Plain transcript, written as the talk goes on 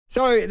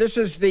So this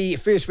is the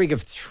first week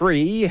of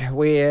 3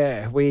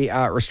 where we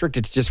are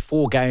restricted to just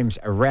 4 games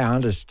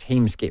around as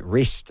teams get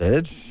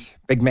rested.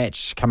 Big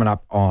match coming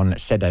up on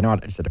Saturday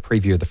night. Is it a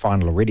preview of the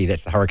final already?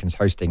 That's the Hurricanes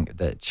hosting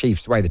the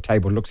Chiefs. The way the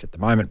table looks at the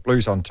moment,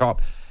 Blues on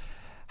top,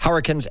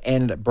 Hurricanes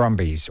and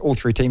Brumbies. All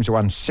 3 teams have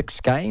won 6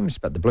 games,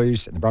 but the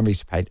Blues and the Brumbies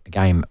have played a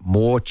game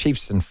more.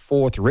 Chiefs in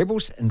 4th,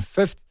 Rebels in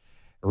 5th,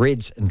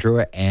 Reds and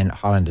Drua and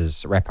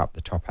Highlanders wrap up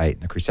the top 8.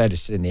 And the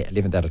Crusaders sitting there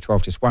 11th out of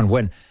 12, just 1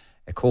 win,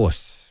 of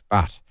course,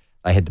 but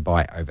they had the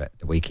bye over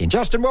the weekend.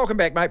 Justin, welcome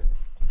back, mate.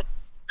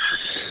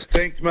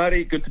 Thanks,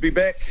 Marty. Good to be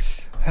back.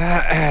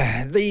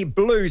 The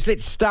Blues,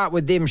 let's start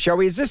with them, shall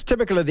we? Is this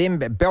typical of them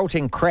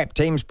belting crap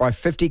teams by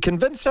 50?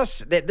 Convince us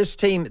that this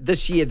team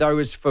this year, though,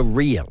 is for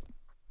real.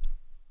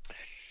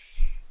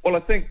 Well, I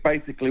think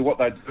basically what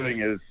they're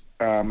doing is,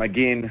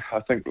 again,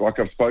 I think like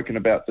I've spoken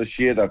about this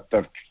year,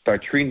 they're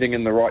trending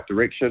in the right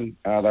direction.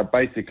 They're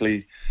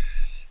basically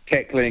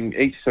tackling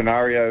each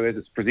scenario as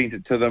it's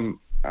presented to them,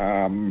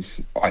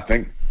 I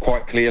think,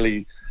 quite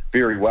clearly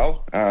very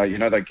well.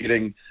 They're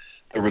getting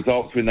the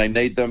results when they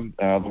need them.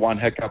 The one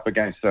hiccup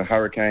against the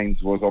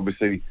Hurricanes was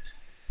obviously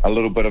a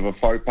little bit of a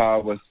faux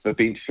pas with the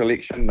bench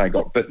selection. They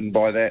got bitten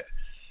by that.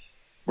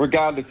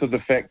 Regardless of the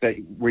fact that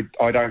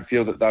I don't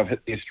feel that they've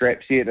hit their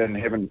straps yet and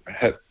haven't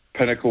hit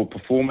pinnacle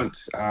performance,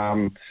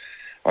 I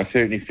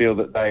certainly feel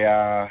that they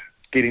are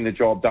getting the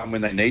job done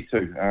when they need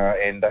to.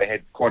 And they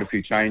had quite a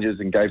few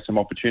changes and gave some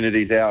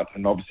opportunities out.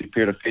 And obviously,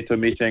 Peter Feta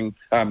missing.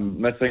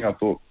 I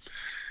thought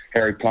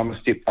Harry Plummer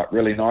stepped up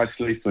really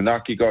nicely.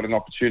 Funaki got an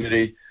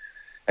opportunity,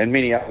 and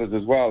many others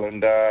as well.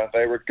 And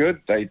they were good.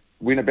 They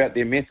went about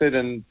their method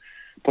and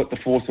put the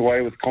force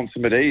away with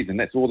consummate ease. And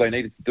that's all they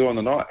needed to do on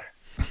the night.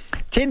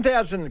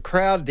 10,000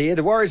 crowd there.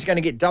 The Warriors are going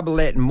to get double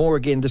that and more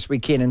again this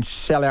weekend and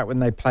sell out when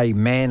they play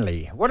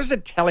Manly. What is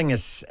it telling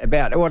us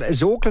about,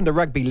 is Auckland a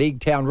rugby league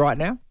town right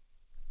now?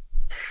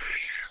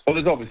 Well,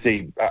 there's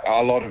obviously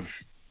a lot of,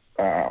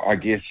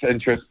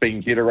 interest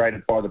being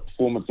generated by the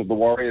performance of the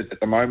Warriors at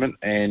the moment,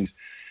 and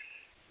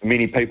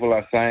many people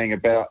are saying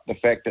about the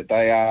fact that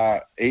they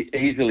are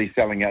easily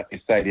selling out their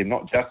stadium,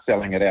 not just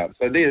selling it out.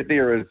 So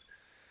there is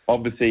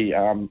obviously,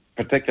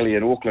 particularly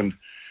in Auckland,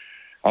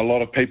 a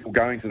lot of people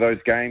going to those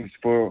games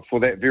for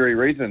that very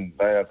reason.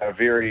 They're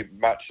very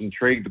much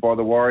intrigued by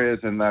the Warriors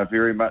and they're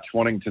very much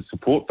wanting to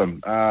support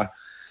them.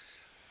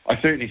 I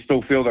certainly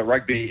still feel that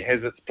rugby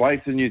has its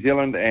place in New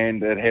Zealand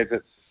and it has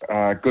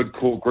its good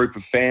core group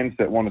of fans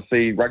that want to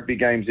see rugby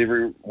games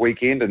every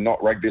weekend and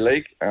not rugby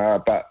league.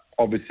 But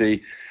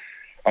obviously,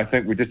 I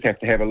think we just have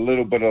to have a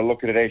little bit of a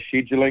look at our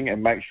scheduling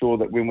and make sure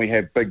that when we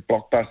have big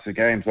blockbuster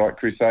games like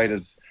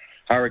Crusaders,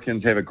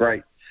 Hurricanes have a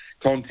great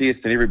contest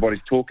and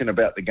everybody's talking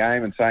about the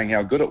game and saying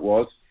how good it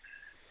was,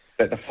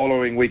 that the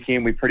following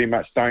weekend we pretty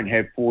much don't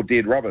have 4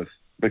 dead rubbers,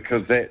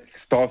 because that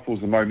stifles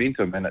the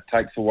momentum and it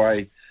takes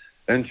away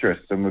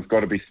interest. And we've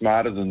got to be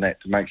smarter than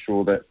that to make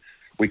sure that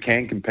we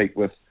can compete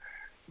with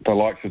the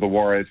likes of the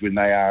Warriors when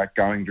they are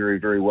going very,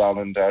 very well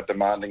and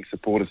demanding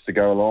supporters to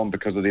go along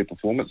because of their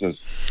performances.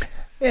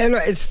 Yeah,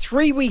 look, it's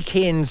 3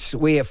 weekends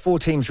where 4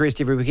 teams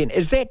rest every weekend.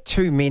 Is that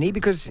too many?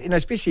 Because,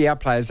 especially our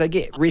players, they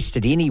get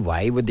rested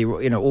anyway with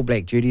their, all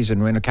black duties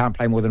and when they can't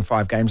play more than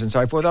 5 games and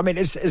so forth. I mean,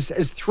 is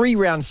 3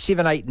 rounds,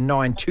 7, 8, and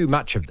 9 too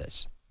much of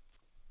this?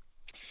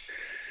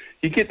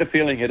 You get the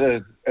feeling it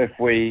is if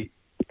we,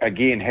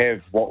 again,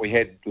 have what we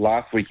had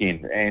last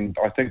weekend. And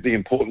I think the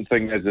important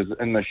thing is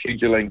in the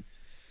scheduling,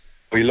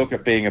 we look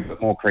at being a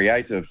bit more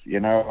creative.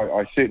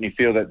 I certainly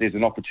feel that there's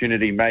an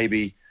opportunity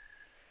maybe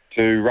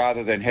to,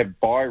 rather than have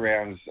bye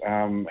rounds,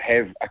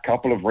 have a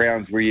couple of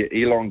rounds where you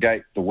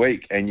elongate the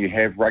week and you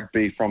have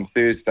rugby from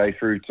Thursday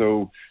through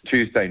till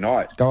Tuesday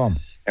night. Go on.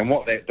 And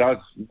what that does,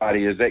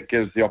 Marty, is that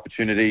gives the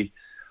opportunity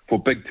for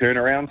big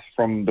turnarounds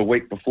from the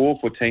week before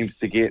for teams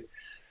to get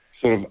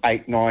sort of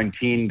 8, 9,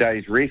 10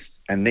 days rest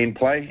and then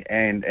play.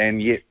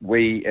 And yet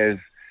we as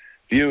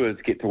viewers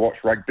get to watch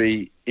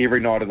rugby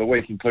every night of the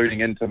week, including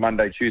into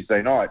Monday,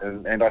 Tuesday night.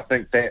 And I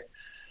think that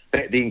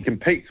then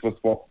competes with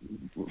what,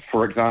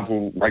 for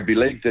example, Rugby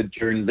League did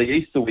during the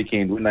Easter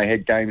weekend when they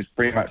had games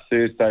pretty much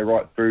Thursday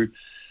right through.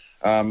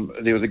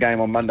 There was a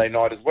game on Monday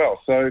night as well.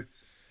 So,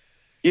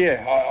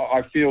 yeah,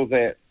 I feel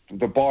that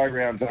the bye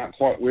rounds aren't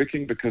quite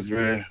working because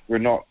we're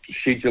not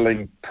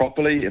scheduling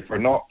properly. If we're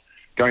not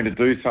going to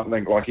do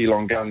something like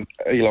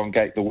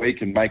elongate the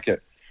week and make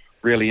it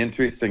really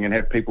interesting and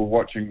have people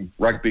watching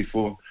rugby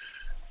for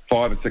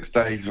 5 or 6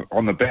 days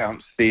on the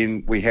bounce,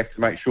 then we have to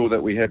make sure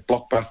that we have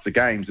blockbuster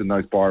games in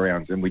those bye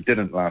rounds, and we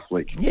didn't last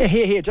week. Yeah,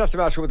 here, just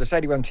about sure with the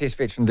 81 Test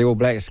veteran, the All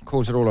Blacks,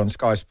 calls it all on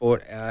Sky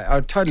Sport. I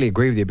totally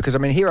agree with you because,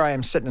 here I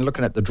am sitting and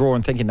looking at the draw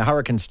and thinking the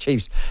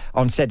Hurricanes-Chiefs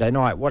on Saturday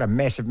night, what a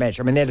massive match.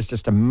 That is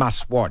just a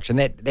must-watch, and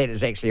that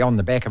is actually on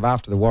the back of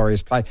after the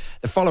Warriors play.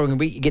 The following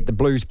week, you get the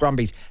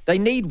Blues-Brumbies. They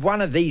need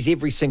one of these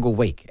every single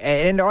week,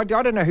 and I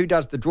don't know who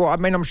does the draw.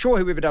 I'm sure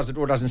whoever does the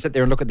draw doesn't sit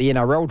there and look at the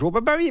NRL draw,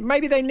 but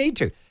maybe they need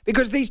to,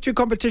 because these two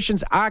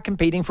competitions are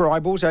competing for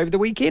eyeballs over the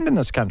weekend in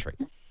this country.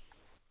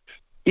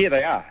 Yeah,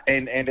 they are,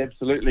 and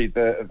absolutely,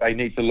 they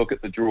need to look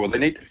at the draw. They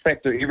need to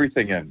factor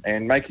everything in,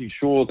 and making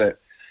sure that,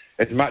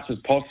 as much as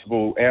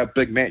possible, our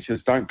big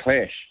matches don't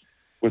clash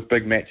with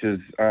big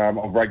matches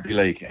of rugby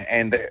league,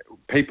 and that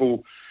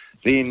people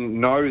then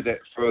know that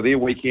for their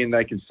weekend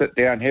they can sit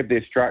down, have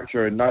their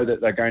structure, and know that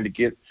they're going to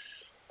get,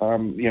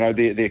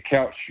 their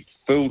couch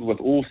filled with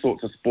all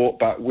sorts of sport.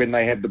 But when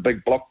they have the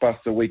big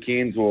blockbuster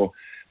weekends or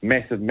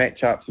massive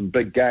matchups and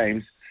big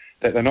games,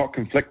 that they're not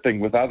conflicting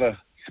with other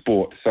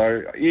sport.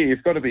 So, yeah,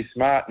 you've got to be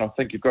smart, and I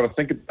think you've got to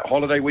think about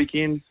holiday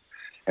weekends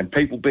and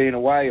people being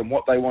away and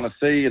what they want to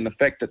see, and the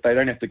fact that they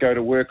don't have to go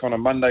to work on a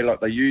Monday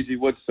like they usually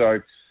would. So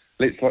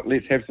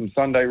let's have some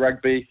Sunday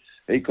rugby.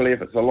 Equally,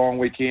 if it's a long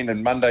weekend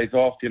and Monday's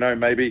off,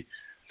 maybe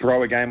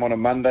throw a game on a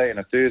Monday and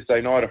a Thursday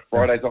night, or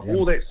Friday's off,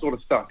 all that sort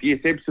of stuff. Yes,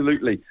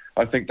 absolutely.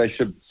 I think they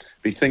should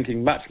be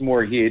thinking much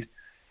more ahead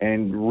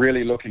and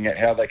really looking at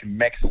how they can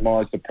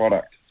maximise the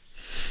product.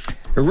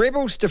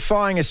 Rebels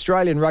defying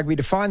Australian rugby,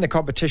 defying the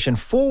competition.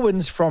 4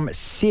 wins from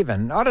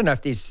 7. I don't know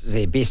if this is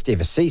their best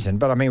ever season,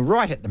 but I mean,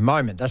 right at the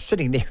moment, they're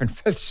sitting there in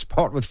 5th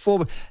spot with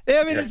 4.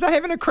 I mean, they're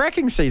having a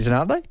cracking season,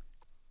 aren't they?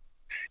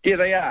 Yeah,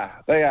 they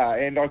are. They are.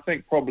 And I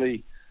think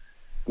probably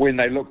when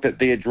they looked at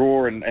their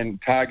draw and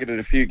targeted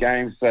a few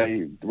games,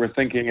 they were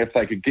thinking if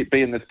they could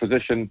be in this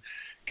position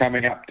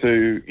coming up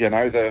to,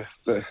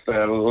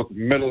 the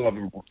middle of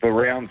the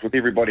rounds with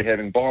everybody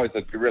having buys,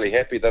 they'd be really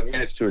happy. They've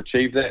managed to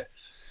achieve that.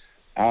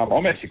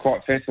 I'm actually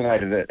quite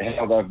fascinated at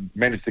how they've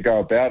managed to go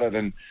about it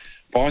and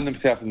find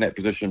themselves in that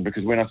position,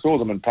 because when I saw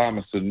them in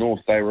Palmerston North,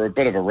 they were a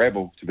bit of a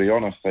rabble, to be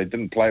honest. They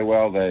didn't play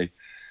well. They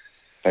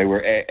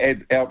were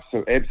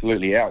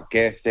absolutely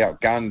outgassed,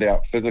 outgunned,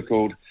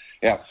 out-physicaled,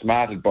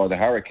 outsmarted by the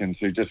Hurricanes,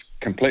 who just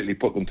completely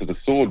put them to the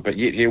sword. But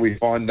yet here we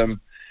find them,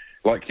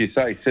 like you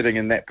say, sitting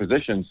in that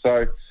position.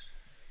 So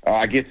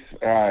I guess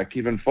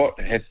Kevin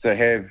Foote has to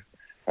have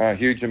a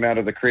huge amount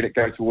of the credit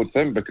go towards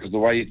him, because the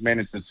way he's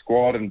managed his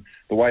squad and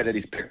the way that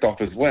he's picked off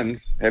his wins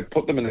have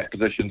put them in that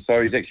position.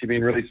 So he's actually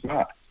been really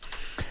smart.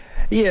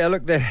 Yeah,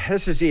 look,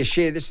 this is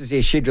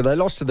their schedule. They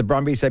lost to the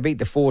Brumbies, they beat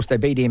the Force, they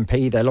beat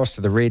MP, they lost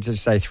to the Reds,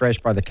 as they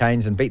thrashed by the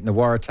Canes and beaten the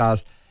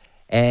Waratahs,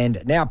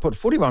 and now put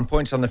 41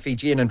 points on the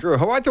Fijian and Drua,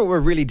 who I thought were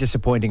really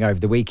disappointing over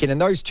the weekend.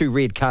 And those 2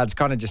 red cards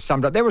kind of just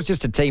summed up. That was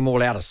just a team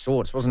all out of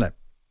sorts, wasn't it?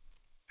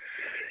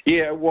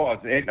 Yeah, it was.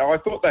 And I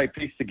thought they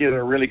pieced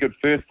together a really good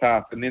first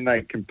half, and then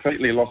they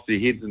completely lost their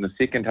heads in the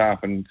second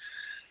half, and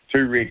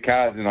 2 red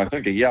cards and I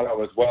think a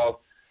yellow as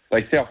well.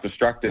 They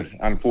self-destructed,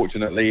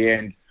 unfortunately.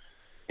 And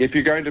if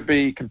you're going to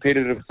be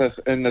competitive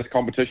in this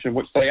competition,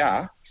 which they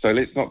are, so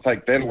let's not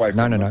take that away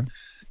from them. No.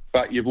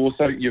 But you've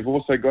also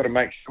got to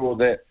make sure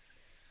that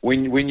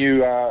when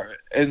you are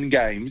in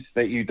games,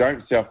 that you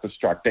don't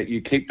self-destruct, that you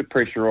keep the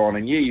pressure on.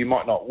 And, yeah, you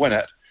might not win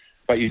it,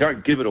 but you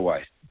don't give it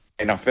away.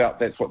 And I felt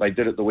that's what they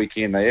did at the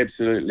weekend. They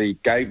absolutely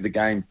gave the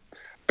game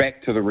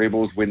back to the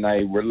Rebels when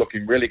they were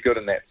looking really good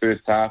in that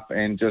first half,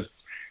 and just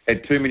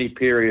had too many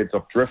periods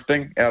of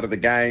drifting out of the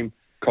game,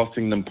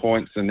 costing them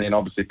points, and then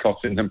obviously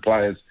costing them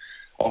players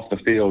off the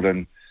field.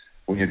 And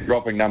when you're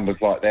dropping numbers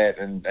like that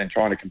and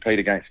trying to compete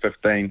against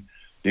 15,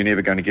 you're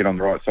never going to get on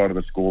the right side of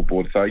the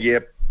scoreboard. So, yeah,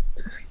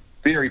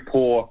 very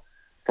poor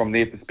from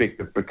their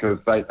perspective, because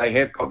they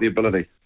have got the ability.